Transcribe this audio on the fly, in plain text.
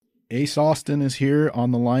Ace Austin is here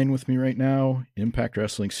on the line with me right now. Impact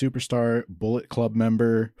Wrestling superstar, Bullet Club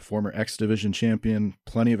member, former X Division champion.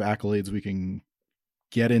 Plenty of accolades we can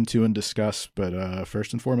get into and discuss. But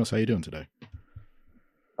first and foremost, how you doing today?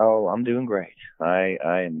 Oh, I'm doing great. I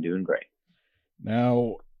am doing great.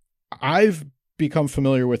 Now, I've become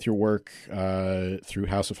familiar with your work through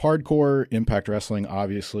House of Hardcore, Impact Wrestling.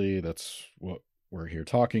 Obviously, that's what we're here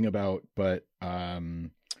talking about. But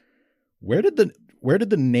where did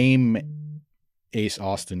the name Ace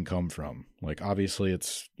Austin come from? Like, obviously,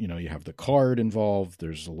 it's, you have the card involved.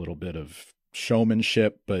 There's a little bit of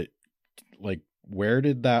showmanship, but like, where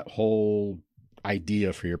did that whole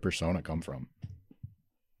idea for your persona come from?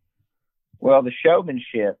 Well, the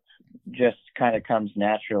showmanship just kind of comes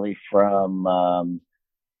naturally from.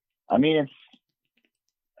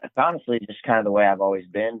 It's honestly just kind of the way I've always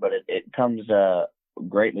been, but it comes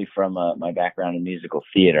greatly from my background in musical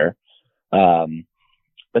theater.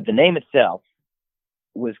 But the name itself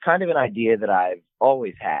was kind of an idea that I've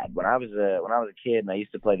always had. When I was a kid and I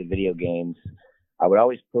used to play the video games, I would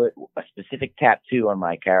always put a specific tattoo on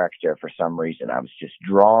my character for some reason. I was just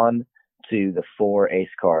drawn to the 4 ace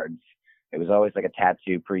cards. It was always like a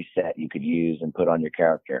tattoo preset you could use and put on your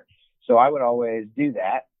character. So I would always do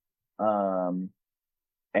that. And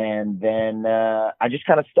then I just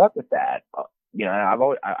kind of stuck with that. I've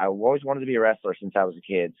always wanted to be a wrestler since I was a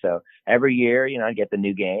kid. So every year, I'd get the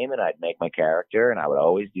new game and I'd make my character and I would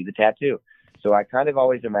always do the tattoo. So I kind of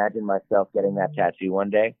always imagined myself getting that tattoo one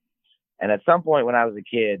day. And at some point when I was a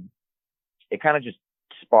kid, it kind of just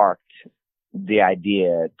sparked the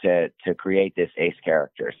idea to create this Ace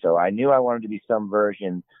character. So I knew I wanted to be some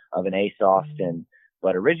version of an Ace Austin,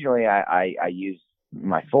 but originally I used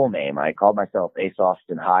my full name. I called myself Ace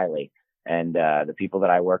Austin Hiley. And the people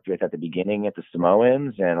that I worked with at the beginning at the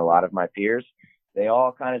Samoans and a lot of my peers, they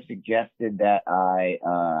all kind of suggested that I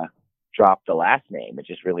drop the last name. It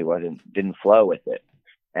just really didn't flow with it.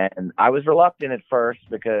 And I was reluctant at first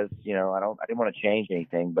because, I didn't want to change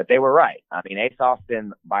anything, but they were right. I mean, Ace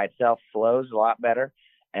Austin by itself flows a lot better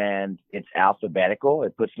and it's alphabetical.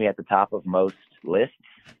 It puts me at the top of most lists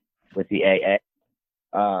with the AA.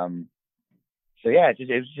 So yeah, it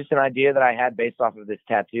was just an idea that I had based off of this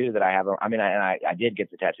tattoo that I have. I did get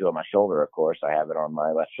the tattoo on my shoulder, of course. I have it on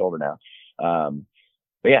my left shoulder now.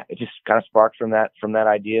 But yeah, it just kind of sparked from that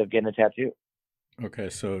idea of getting a tattoo. Okay,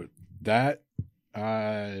 so that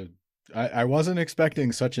I wasn't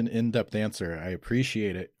expecting such an in-depth answer. I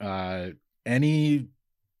appreciate it. Any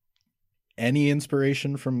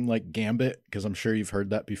inspiration from like Gambit? Because I'm sure you've heard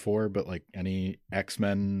that before, but like any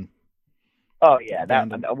X-Men? Oh yeah, that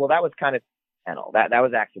was kind of accidental. That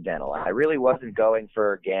was accidental. I really wasn't going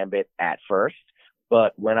for Gambit at first,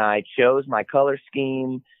 but when I chose my color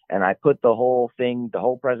scheme and I put the whole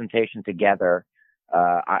presentation together,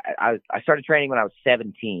 I started training when I was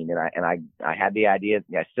 17, and I had the idea.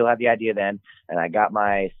 I still had the idea then, and I got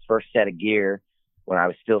my first set of gear when I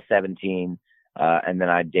was still 17, and then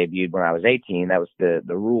I debuted when I was 18. That was the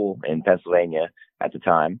rule in Pennsylvania at the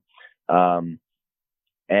time. And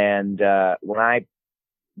when I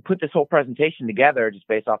put this whole presentation together just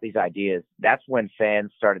based off these ideas, that's when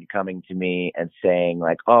fans started coming to me and saying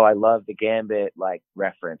like, oh, I love the Gambit like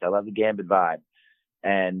reference. I love the Gambit vibe.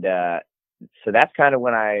 And so that's kind of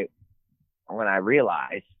when I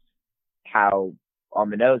realized how on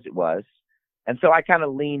the nose it was. And so I kind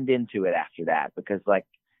of leaned into it after that because like,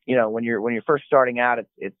 when you're first starting out,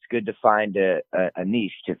 it's good to find a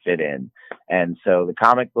niche to fit in. And so the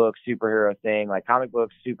comic book superhero thing, like comic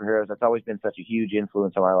books, superheroes, that's always been such a huge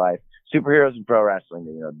influence on my life. Superheroes and pro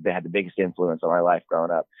wrestling, they had the biggest influence on my life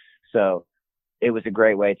growing up. So it was a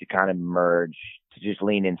great way to kind of to just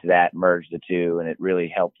lean into that, merge the two. And it really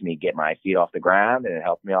helped me get my feet off the ground, and it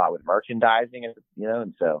helped me a lot with merchandising, and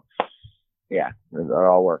so, yeah, it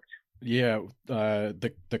all worked. Yeah.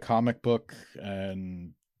 The comic book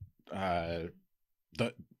and the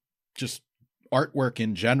just artwork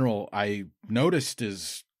in general, I noticed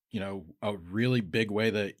is, a really big way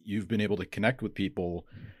that you've been able to connect with people.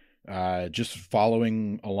 Just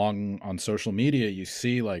following along on social media, you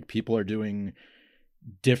see like people are doing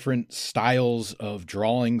different styles of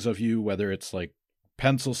drawings of you, whether it's like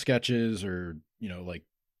pencil sketches or, like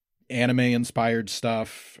anime inspired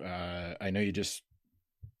stuff. I know you just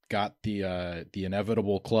got the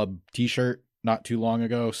Inevitable Club t-shirt not too long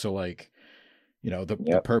ago. So like,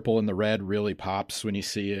 the purple and the red really pops when you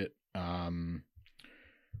see it.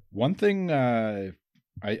 One thing I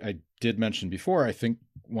did mention before, I think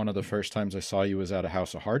one of the first times I saw you was at a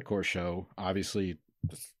House of Hardcore show, obviously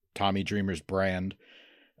Tommy Dreamer's brand.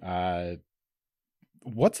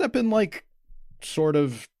 What's that been like sort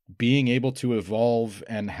of being able to evolve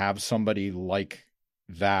and have somebody like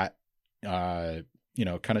that, kind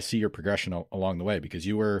of see your progression along the way, because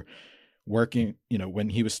you were working, when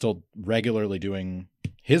he was still regularly doing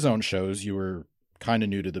his own shows, you were kind of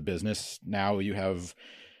new to the business. Now you have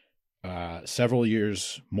several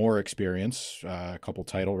years more experience, a couple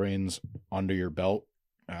title reigns under your belt,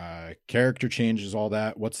 character changes, all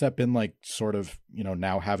that. What's that been like, sort of,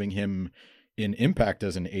 now having him in Impact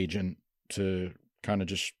as an agent to kind of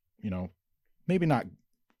just, maybe not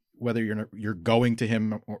whether you're going to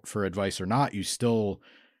him for advice or not, you still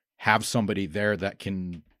have somebody there that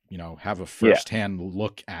can, have a firsthand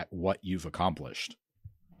look at what you've accomplished.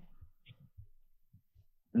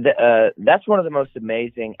 That's one of the most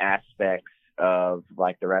amazing aspects of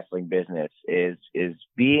like the wrestling business is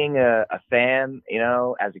being a fan,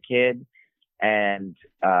 as a kid, and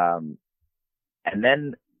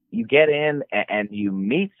then you get in and you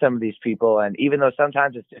meet some of these people, and even though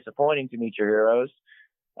sometimes it's disappointing to meet your heroes,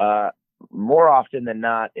 more often than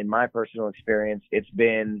not, in my personal experience, it's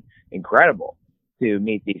been incredible to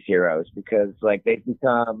meet these heroes, because like they've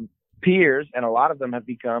become peers and a lot of them have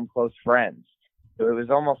become close friends. So it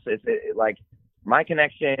was almost like my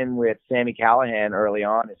connection with Sami Callihan early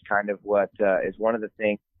on is kind of what is one of the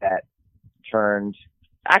things that turned.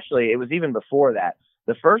 Actually, it was even before that.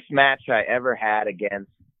 The first match I ever had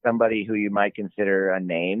against somebody who you might consider a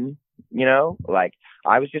name, like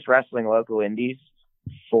I was just wrestling local indies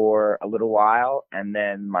for a little while, and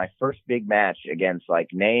then my first big match against like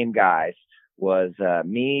name guys was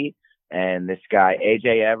me and this guy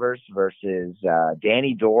AJ Evers versus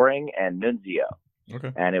Danny Doring and Nunzio.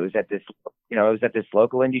 Okay. And it was at this,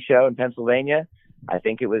 local indie show in Pennsylvania. I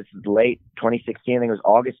think it was late 2016. I think it was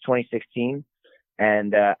August 2016.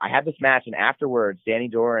 And I had this match, and afterwards, Danny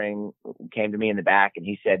Doring came to me in the back, and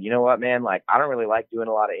he said, "You know what, man? Like, I don't really like doing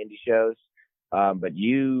a lot of indie shows, but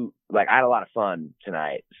I had a lot of fun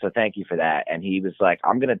tonight, so thank you for that." And he was like,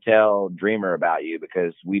 "I'm gonna tell Dreamer about you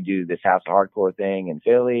because we do this House of Hardcore thing in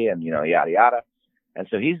Philly, and yada yada." And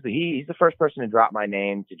so he's the first person to drop my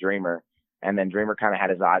name to Dreamer. And then Dreamer kind of had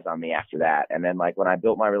his eyes on me after that. And then like when I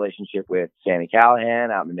built my relationship with Sami Callihan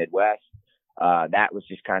out in the Midwest, that was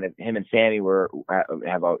just kind of, him and Sami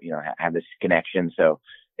have this connection. So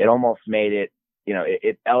it almost made it,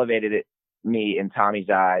 it elevated me in Tommy's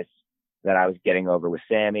eyes that I was getting over with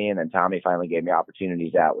Sami. And then Tommy finally gave me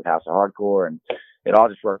opportunities out with House of Hardcore, and it all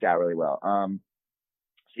just worked out really well. So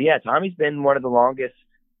yeah, Tommy's been one of the longest,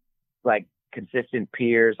 like, consistent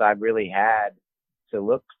peers I've really had to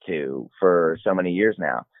look to for so many years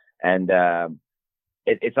now. And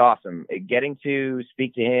it's awesome. Getting to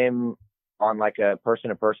speak to him on like a person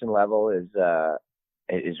to person level is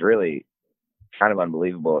really kind of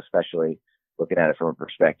unbelievable, especially looking at it from a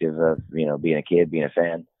perspective of, being a kid, being a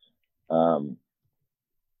fan.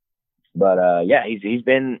 Yeah, he's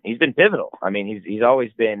been pivotal. I mean, he's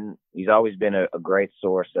always been a great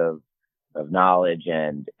source of knowledge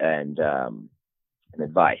and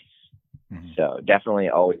advice. Mm-hmm. So definitely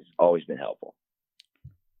always been helpful.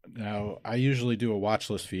 Now, I usually do a watch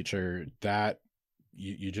list feature that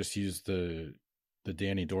you just use the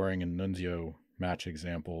Danny Doring and Nunzio match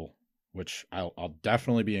example, which I'll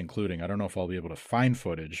definitely be including. I don't know if I'll be able to find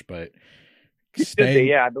footage, but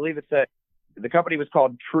I believe the company was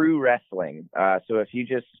called True Wrestling. So if you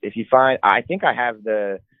find, I think I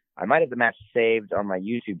might have the match saved on my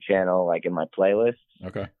YouTube channel, like in my playlists.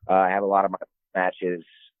 Okay. I have a lot of my matches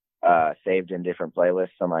saved in different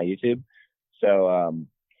playlists on my YouTube. So,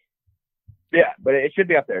 but it should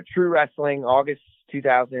be up there. True Wrestling, August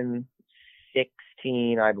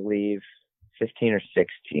 2016, I believe, 15 or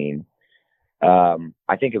 16. I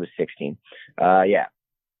think it was 16. Yeah.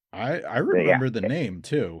 I remember the name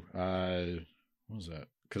too. What was that?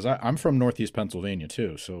 Because I'm from Northeast Pennsylvania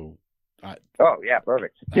too, so. Oh yeah,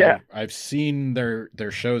 perfect. Yeah, I've seen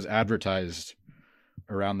their shows advertised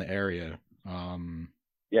around the area.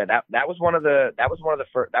 Yeah, that was one of the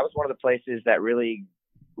places that really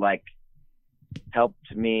like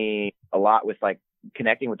helped me a lot with like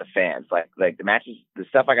connecting with the fans. Like the matches, the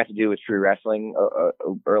stuff I got to do with True Wrestling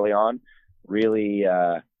early on really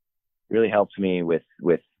helped me with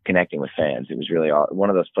connecting with fans. It was really one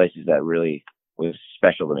of those places that really was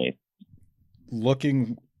special to me.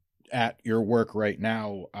 Looking at your work right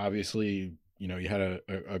now, obviously, you had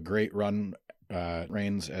a great run,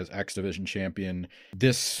 reigns as X Division champion.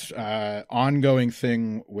 This ongoing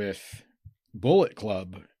thing with Bullet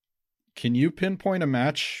Club, can you pinpoint a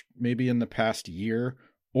match maybe in the past year,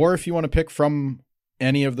 or if you want to pick from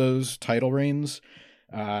any of those title reigns,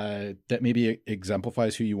 that maybe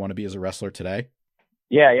exemplifies who you want to be as a wrestler today?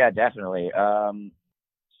 Yeah, definitely.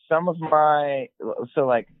 Some of my, so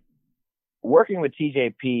like working with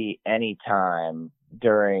TJP anytime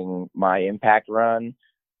during my Impact run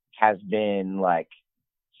has been like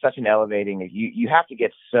such an elevating. You have to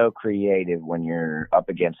get so creative when you're up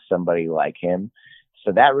against somebody like him.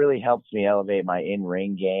 So that really helps me elevate my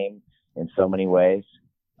in-ring game in so many ways.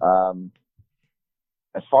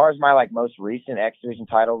 As far as my like most recent X Division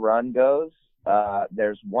title run goes,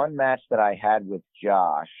 there's one match that I had with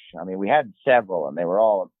Josh. I mean, we had several and they were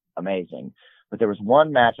all amazing, but there was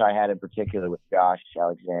one match I had in particular with Josh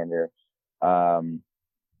Alexander. I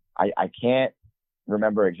can't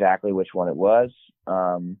remember exactly which one it was.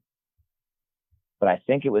 But I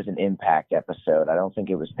think it was an Impact episode. I don't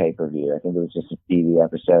think it was pay-per-view. I think it was just a TV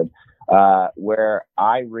episode, where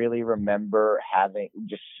I really remember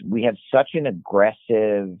we had such an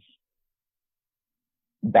aggressive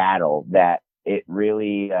battle that it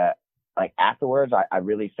really, like afterwards, I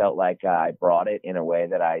really felt like I brought it in a way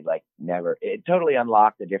that I like never, it totally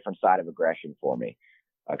unlocked a different side of aggression for me.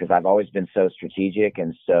 Cause I've always been so strategic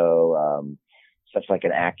and so, such like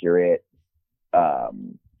an accurate,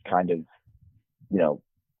 kind of,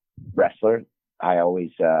 wrestler. I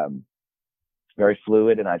always very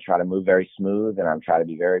fluid and I try to move very smooth and I'm trying to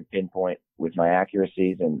be very pinpoint with my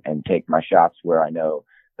accuracies and take my shots where I know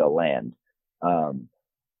they'll land.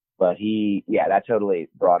 But that totally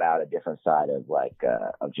brought out a different side of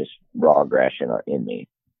of just raw aggression in me.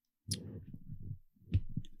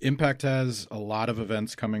 Impact has a lot of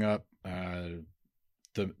events coming up.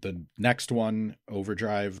 The next one,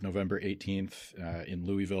 Overdrive, November 18th in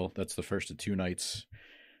Louisville. That's the first of 2 nights.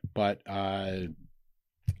 But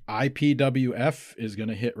IPWF is going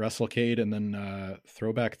to hit WrestleCade and then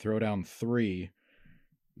Throwback Throwdown 3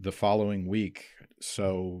 the following week.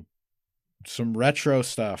 So some retro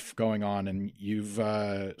stuff going on, and you've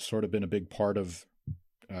sort of been a big part of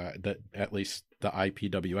that, at least the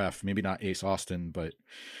IPWF. Maybe not Ace Austin, but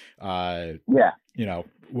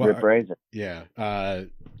Rip Razor. Yeah.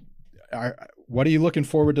 What are you looking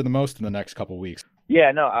forward to the most in the next couple of weeks?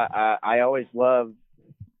 Yeah, no, I always love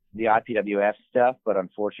the IPWF stuff, but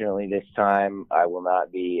unfortunately this time I will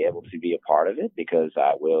not be able to be a part of it because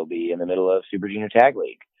I will be in the middle of Super Junior Tag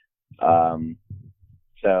League.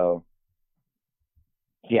 So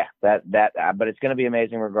yeah, but it's going to be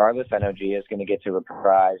amazing regardless. I know Gia is going to get to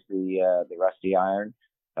reprise the Rusty Iron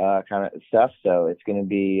kind of stuff. So it's going to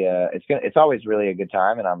be it's always really a good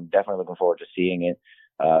time, and I'm definitely looking forward to seeing it.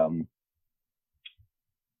 As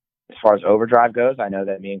far as Overdrive goes, I know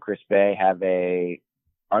that me and Chris Bay have a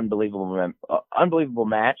unbelievable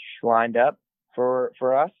match lined up for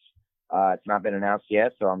us. It's not been announced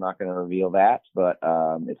yet, so I'm not going to reveal that, but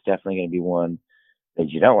it's definitely going to be one that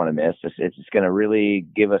you don't want to miss. It's going to really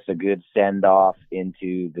give us a good send off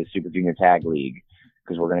into the Super Junior Tag League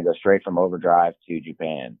because we're going to go straight from Overdrive to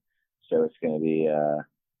Japan. So it's going to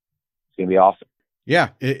be awesome.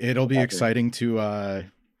 Yeah, it'll be exciting to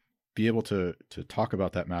be able to talk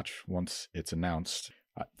about that match once it's announced.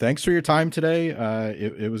 Thanks for your time today.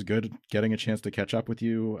 It was good getting a chance to catch up with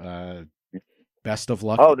you. Best of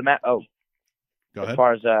luck. Go ahead. As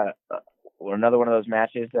far as another one of those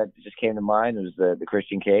matches that just came to mind was the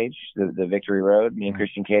Christian Cage, the Victory Road, me and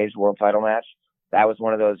Christian Cage world title match. That was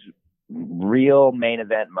one of those real main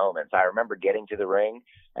event moments. I remember getting to the ring,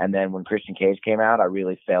 and then when Christian Cage came out, I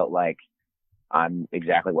really felt like I'm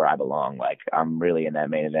exactly where I belong. Like I'm really in that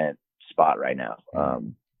main event spot right now.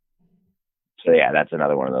 So yeah, that's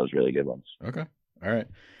another one of those really good ones. Okay. All right.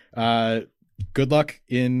 Good luck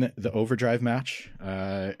in the Overdrive match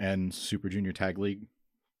and Super Junior Tag League.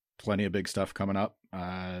 Plenty of big stuff coming up.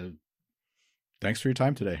 Thanks for your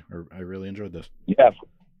time today. I really enjoyed this. Yeah.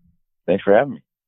 Thanks for having me.